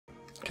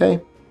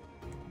Okay.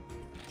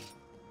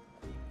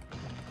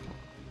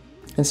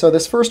 And so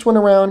this first one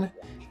around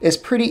is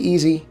pretty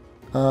easy.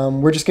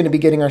 We're just going to be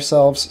getting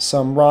ourselves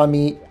some raw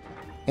meat,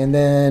 and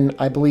then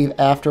I believe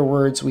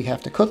afterwards we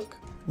have to cook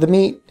the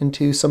meat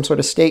into some sort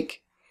of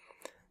steak.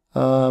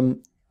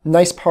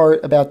 Nice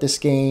part about this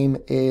game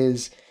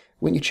is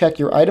when you check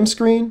your item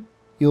screen,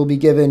 you'll be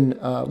given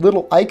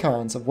little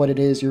icons of what it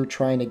is you're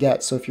trying to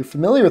get. So if you're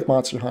familiar with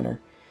Monster Hunter,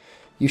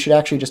 you should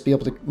actually just be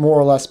able to more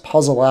or less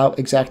puzzle out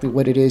exactly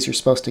what it is you're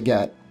supposed to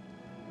get.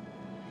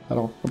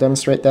 We'll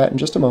demonstrate that in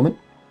just a moment.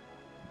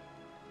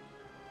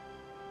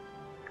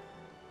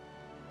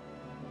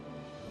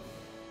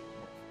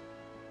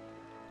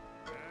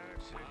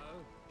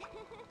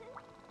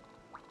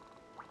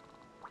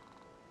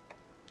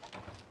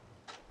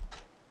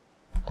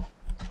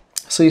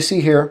 So you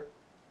see here,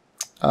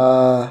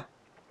 those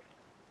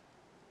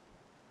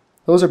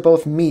are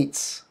both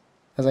meats,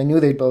 as I knew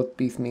they'd both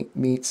be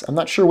meats. I'm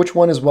not sure which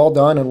one is well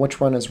done and which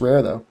one is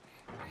rare, though.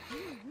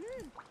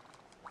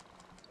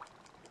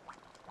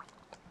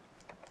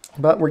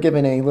 But we're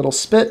given a little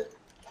spit,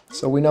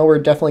 so we know we're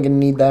definitely going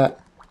to need that.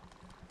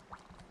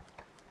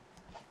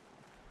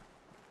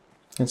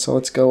 And so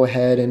let's go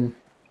ahead and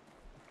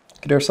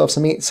get ourselves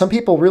some meat. Some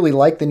people really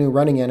like the new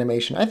running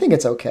animation. I think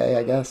it's okay,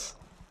 I guess.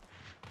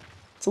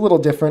 It's a little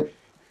different.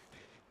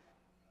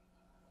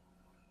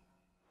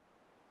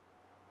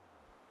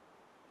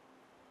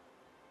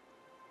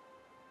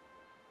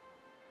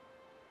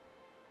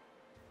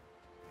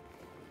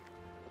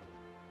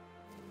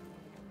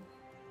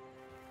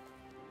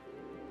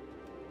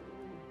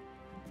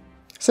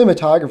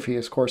 Cinematography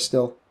is, of course,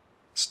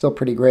 still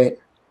pretty great.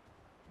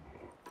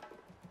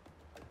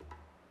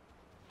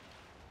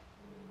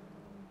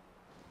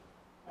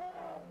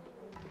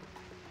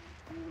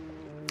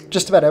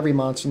 Just about every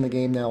monster in the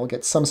game now will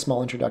get some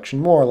small introduction,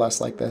 more or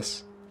less like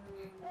this.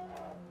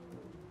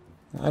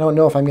 I don't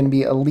know if I'm going to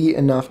be elite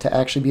enough to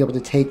actually be able to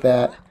take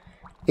that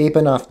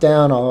Apanoth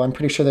down, although I'm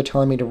pretty sure they're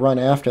telling me to run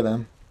after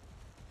them.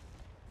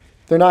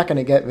 They're not going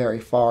to get very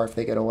far if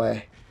they get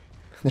away.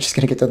 They're just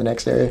going to get to the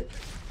next area.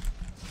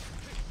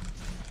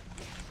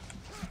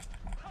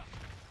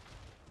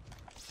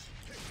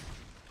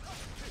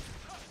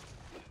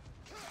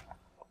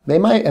 They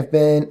might have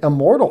been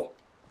immortal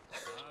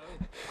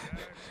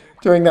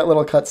during that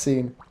little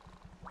cutscene.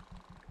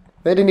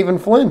 They didn't even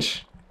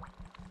flinch.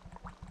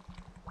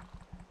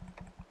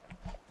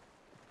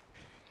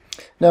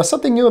 Now,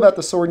 something new about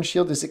the Sword and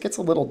Shield is it gets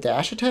a little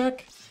dash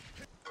attack.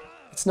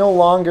 It's no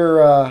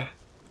longer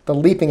the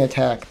leaping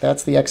attack.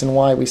 That's the X and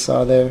Y we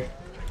saw there.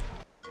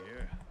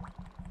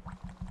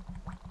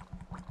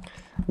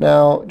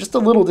 Now, just a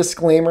little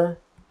disclaimer.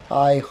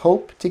 I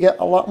hope to get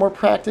a lot more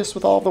practice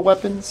with all the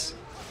weapons.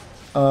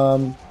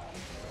 I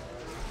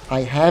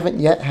haven't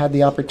yet had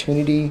the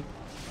opportunity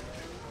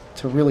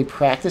to really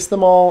practice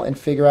them all and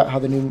figure out how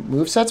the new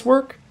movesets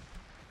work.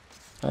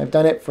 I've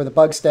done it for the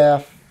Bug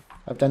Staff.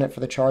 I've done it for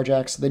the Charge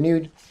Axe.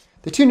 The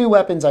two new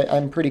weapons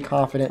I'm pretty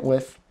confident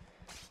with.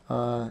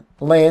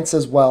 Lance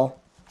as well.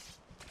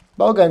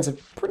 Bowguns are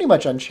pretty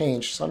much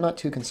unchanged, so I'm not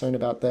too concerned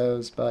about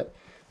those. But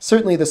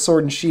certainly the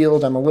Sword and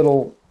Shield I'm a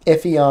little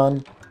iffy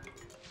on.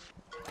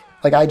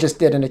 Like I just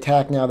did an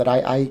attack now that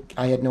I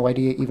had no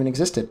idea even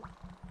existed.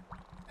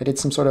 I did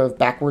some sort of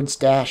backwards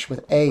dash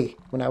with A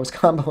when I was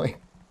comboing.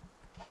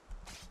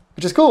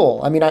 Which is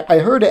cool. I mean, I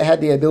heard it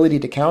had the ability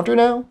to counter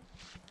now.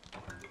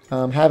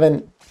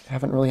 Haven't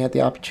really had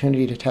the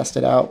opportunity to test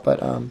it out,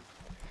 but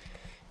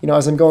you know,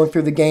 as I'm going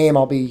through the game,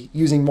 I'll be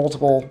using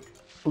multiple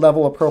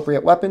level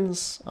appropriate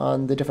weapons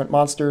on the different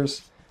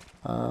monsters.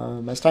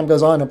 As time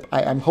goes on,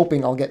 I'm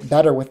hoping I'll get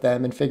better with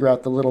them and figure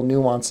out the little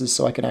nuances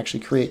so I can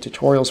actually create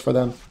tutorials for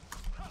them.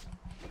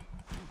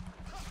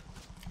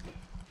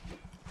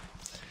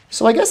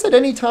 So I guess at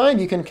any time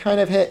you can kind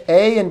of hit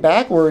A and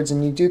backwards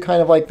and you do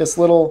kind of like this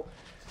little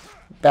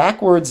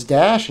backwards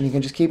dash and you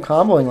can just keep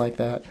comboing like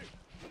that.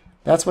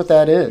 That's what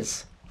that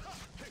is.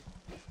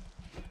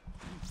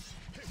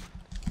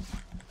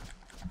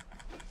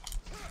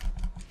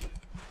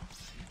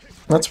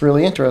 That's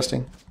really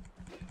interesting.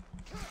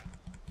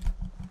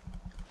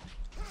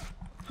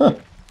 Huh.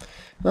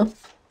 Well,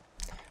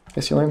 I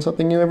guess you learn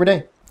something new every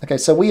day. Okay,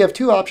 so we have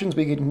two options.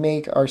 We can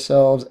make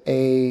ourselves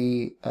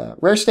a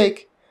rare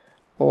steak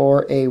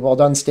or a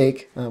well-done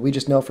steak. We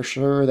just know for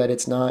sure that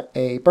it's not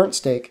a burnt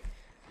steak.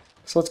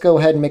 So let's go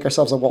ahead and make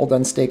ourselves a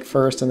well-done steak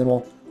first, and then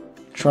we'll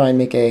try and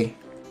make a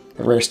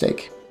rare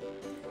steak.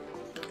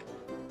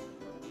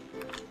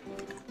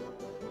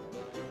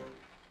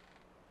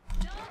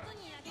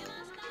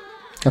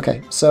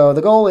 Okay, so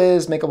the goal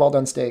is make a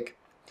well-done steak.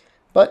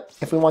 But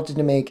if we wanted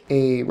to make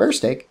a rare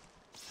steak,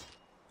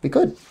 we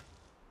could.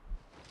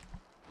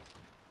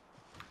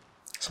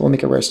 So we'll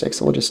make a rare steak.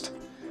 So we'll just...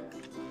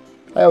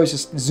 I always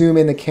just zoom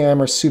in the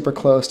camera super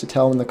close to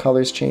tell when the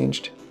color's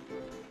changed.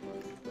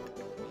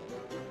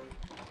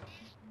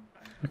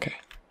 Okay.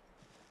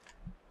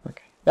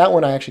 Okay. That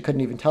one I actually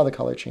couldn't even tell the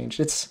color changed.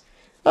 It's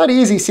not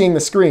easy seeing the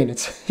screen.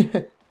 It's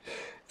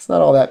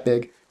not all that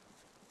big.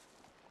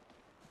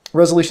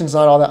 Resolution's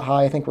not all that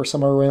high. I think we're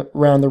somewhere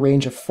around the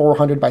range of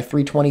 400 by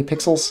 320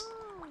 pixels.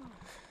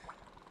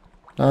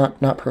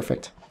 Not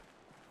perfect.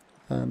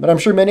 But I'm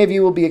sure many of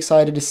you will be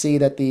excited to see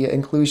that the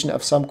inclusion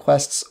of some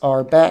quests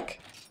are back.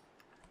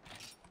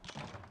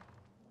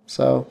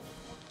 So,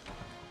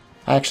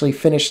 I actually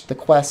finished the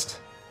quest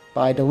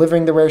by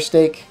delivering the rare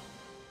steak.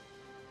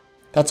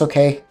 That's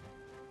okay.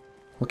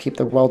 We'll keep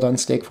the well done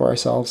steak for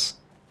ourselves.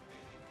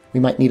 We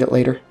might need it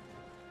later.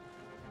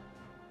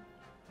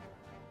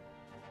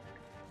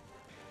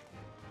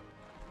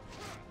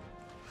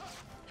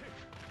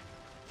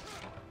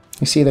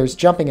 You see there's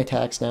jumping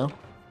attacks now.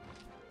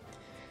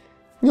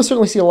 You'll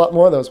certainly see a lot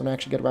more of those when I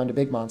actually get around to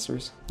big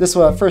monsters. This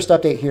first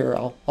update here,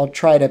 I'll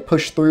try to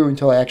push through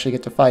until I actually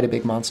get to fight a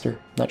big monster.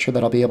 Not sure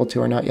that I'll be able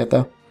to or not yet,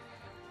 though.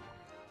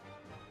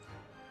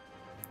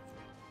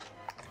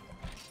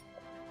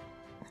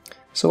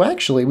 So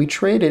actually, we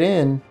traded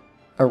in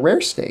a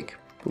rare steak,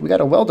 but we got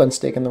a well-done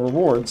steak in the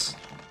rewards.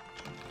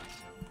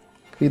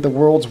 Could be the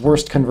world's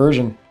worst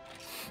conversion.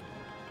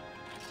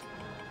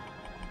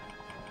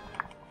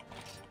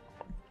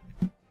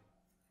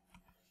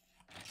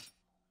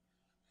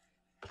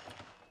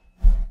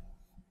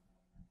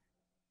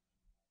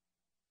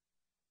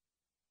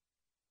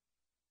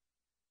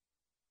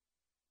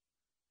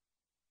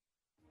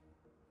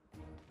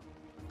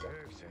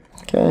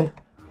 Okay,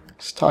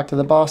 let's talk to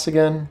the boss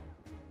again.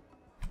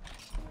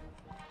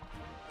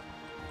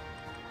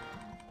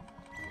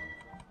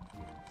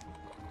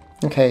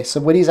 Okay, so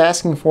what he's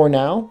asking for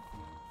now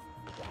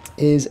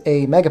is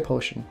a Mega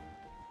Potion.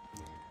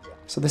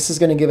 So this is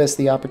going to give us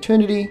the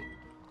opportunity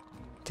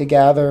to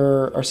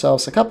gather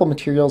ourselves a couple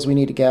materials. We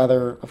need to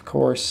gather, of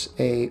course,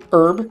 a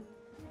herb.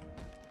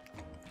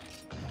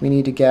 We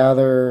need to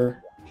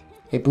gather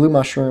a blue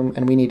mushroom,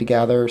 and we need to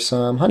gather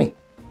some honey.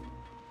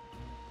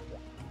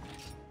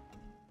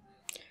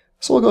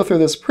 So we'll go through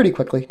this pretty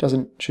quickly.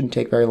 Shouldn't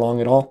take very long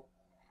at all.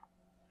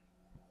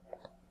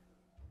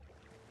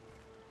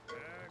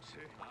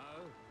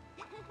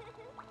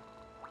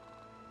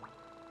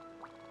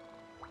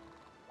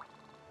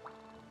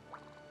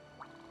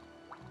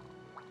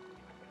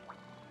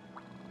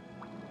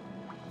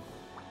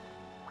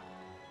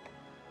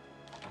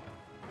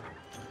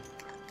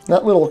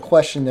 That little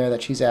question there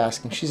that she's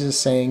asking, she's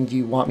just saying, do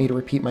you want me to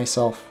repeat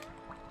myself?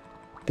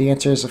 The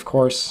answer is, of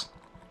course,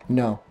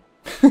 no.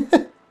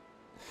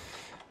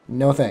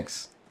 No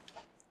thanks.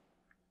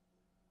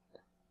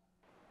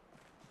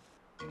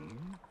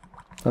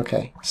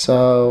 Okay,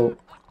 so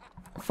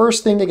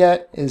first thing to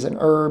get is an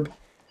herb.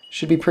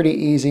 Should be pretty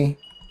easy.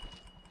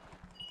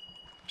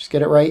 Just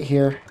get it right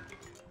here.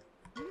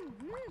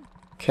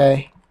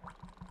 Okay.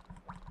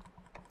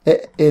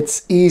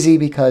 It's easy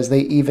because they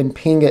even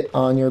ping it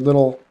on your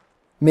little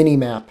mini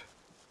map.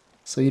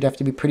 So you'd have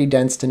to be pretty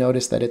dense to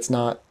notice that it's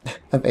not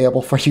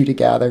available for you to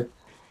gather.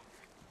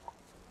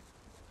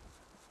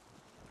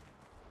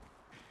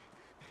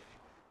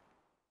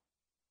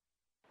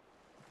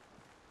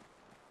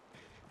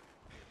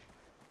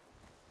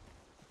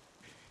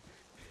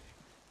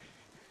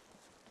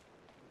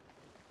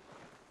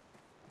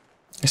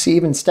 You see,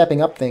 even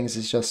stepping up things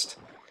is just...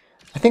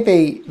 I think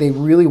they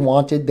really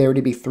wanted there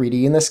to be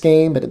 3D in this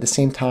game, but at the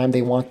same time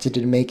they wanted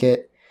to make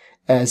it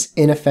as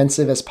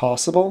inoffensive as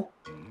possible.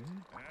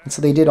 And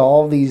so they did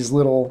all these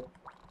little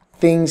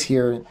things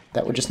here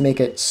that would just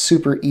make it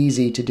super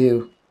easy to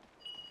do.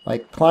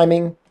 Like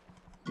climbing,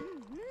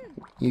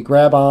 you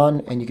grab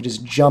on and you can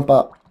just jump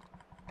up.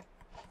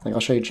 Like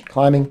I'll show you,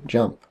 climbing,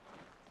 jump.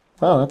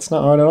 Wow, that's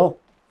not hard at all.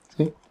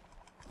 See?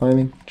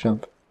 Climbing,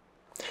 jump.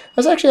 I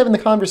was actually having the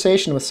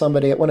conversation with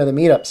somebody at one of the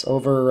meetups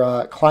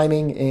over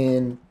climbing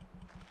in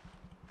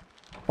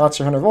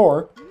Monster Hunter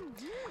 4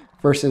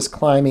 versus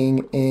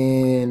climbing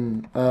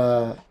in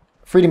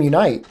Freedom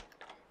Unite.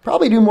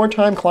 Probably do more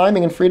time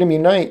climbing in Freedom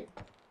Unite.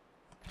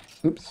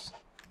 Oops,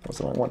 that was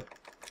the wrong one.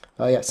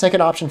 Yeah,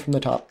 second option from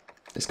the top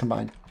is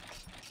combined.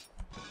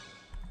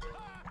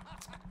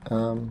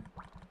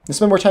 You'll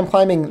spend more time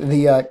climbing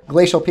the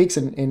glacial peaks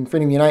in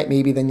Freedom Unite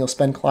maybe than you'll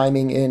spend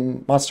climbing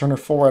in Monster Hunter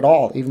 4 at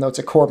all, even though it's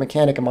a core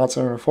mechanic in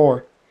Monster Hunter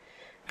 4.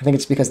 I think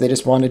it's because they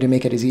just wanted to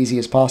make it as easy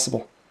as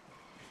possible.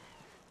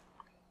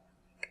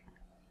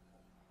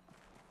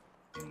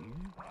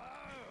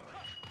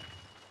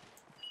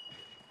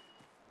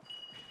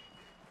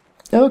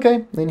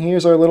 Okay, and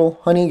here's our little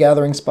honey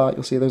gathering spot.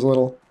 You'll see there's a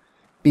little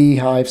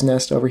beehive's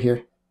nest over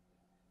here.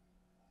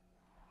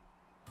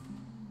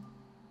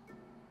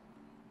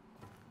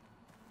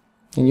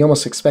 And you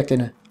almost expect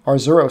an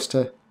Arzuros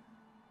to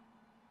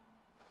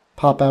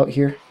pop out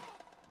here.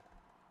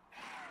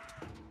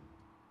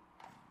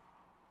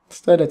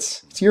 Instead,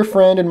 it's your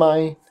friend and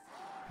mine,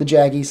 the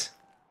Jaggies.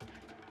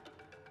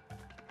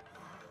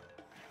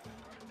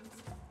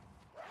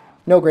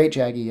 No great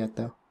Jaggy yet,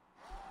 though.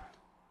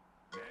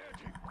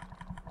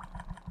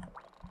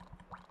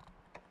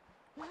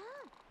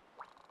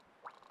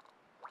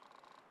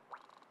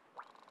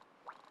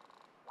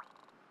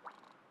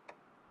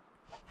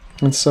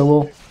 And so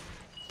we'll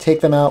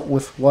take them out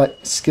with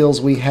what skills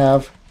we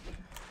have.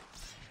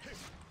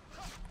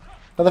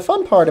 Now the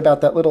fun part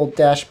about that little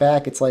dash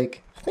back, it's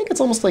like, I think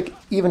it's almost like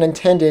even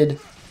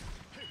intended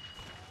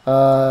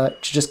to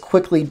just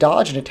quickly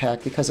dodge an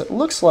attack, because it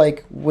looks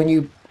like when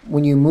you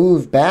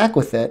move back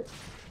with it,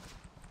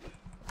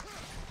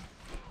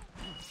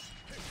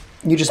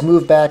 you just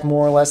move back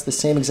more or less the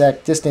same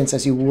exact distance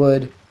as you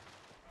would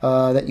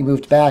that you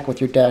moved back with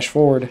your dash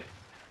forward.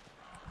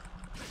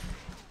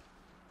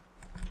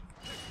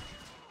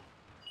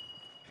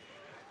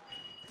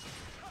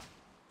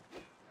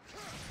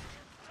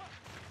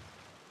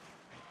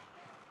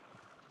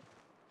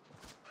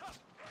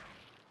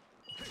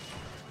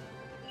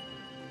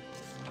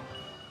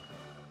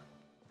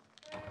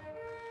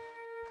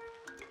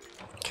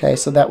 Okay,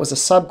 so that was a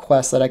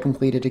sub-quest that I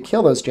completed to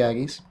kill those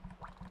Jaggies.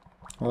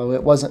 Although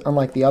it wasn't,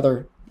 unlike the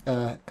other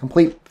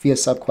complete via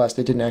sub-quest,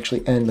 it didn't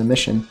actually end the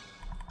mission.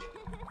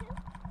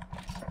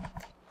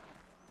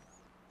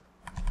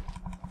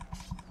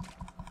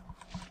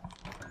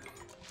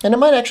 And it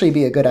might actually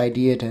be a good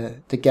idea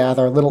to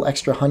gather a little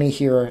extra honey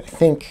here. I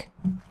think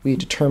we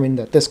determined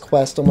that this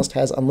quest almost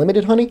has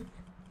unlimited honey.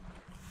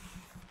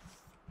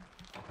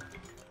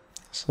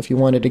 So if you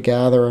wanted to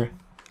gather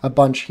a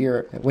bunch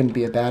here, it wouldn't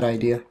be a bad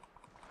idea.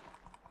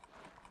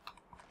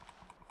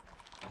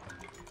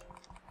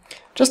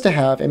 Just to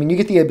have, I mean, you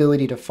get the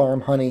ability to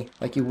farm honey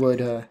like you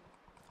would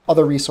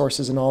other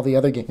resources in all the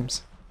other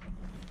games.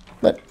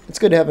 But it's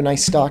good to have a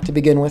nice stock to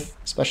begin with,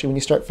 especially when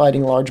you start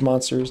fighting large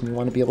monsters and you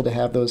want to be able to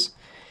have those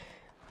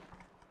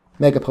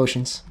mega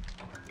potions.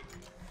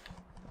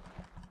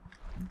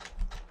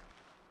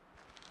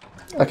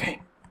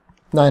 Okay,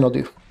 9 will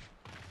do.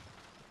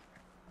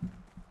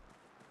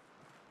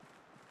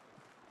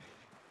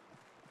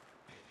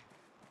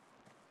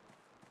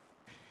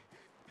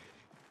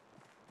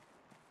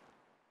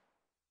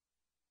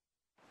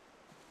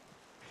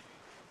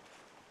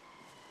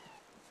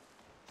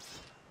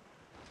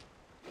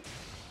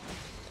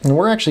 And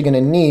we're actually going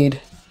to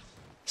need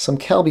some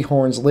Kelby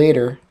horns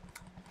later.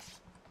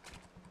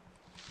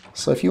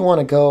 So if you want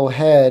to go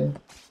ahead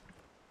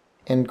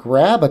and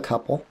grab a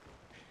couple,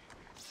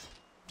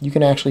 you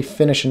can actually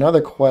finish another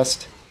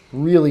quest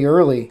really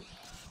early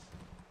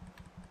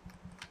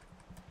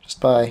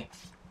just by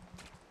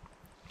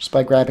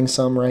grabbing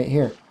some right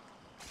here.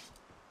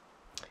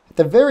 At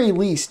the very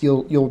least,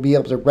 you'll be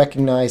able to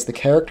recognize the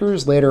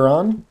characters later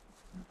on.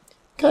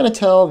 Kind of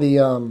tell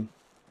the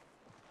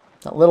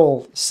that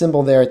little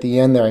symbol there at the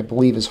end there, I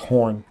believe, is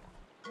horn.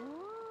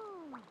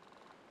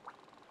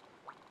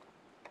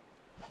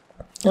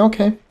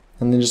 Okay,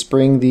 and then just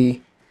bring the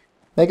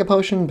Mega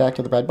Potion back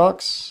to the red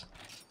box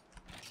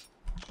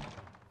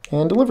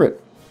and deliver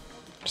it.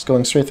 Just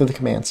going straight through the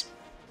commands.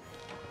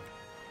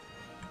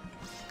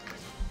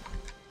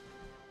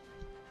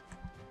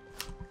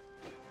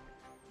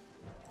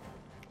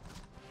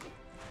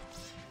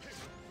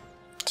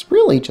 It's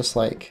really just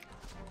like,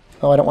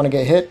 oh, I don't want to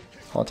get hit,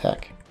 I'll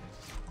attack.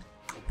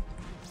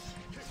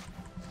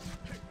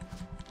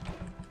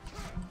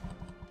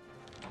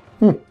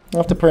 I'll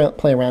have to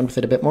play around with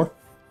it a bit more.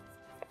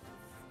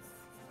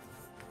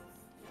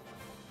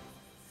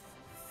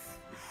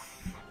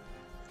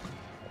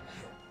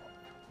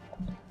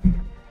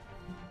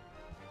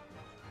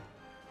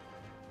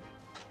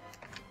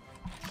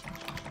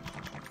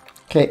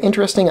 Okay,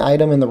 interesting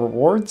item in the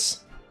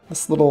rewards.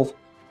 This little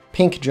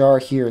pink jar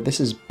here, this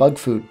is bug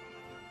food.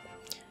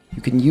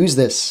 You can use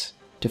this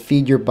to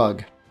feed your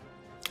bug.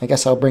 I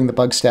guess I'll bring the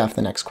bug staff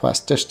the next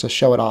quest just to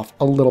show it off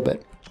a little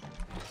bit.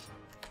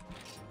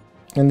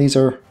 And these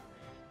are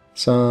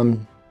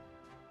some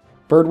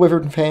bird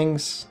wyvern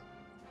fangs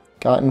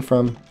gotten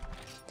from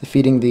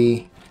defeating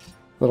the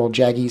little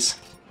Jaggies,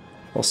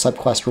 little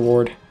subquest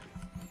reward.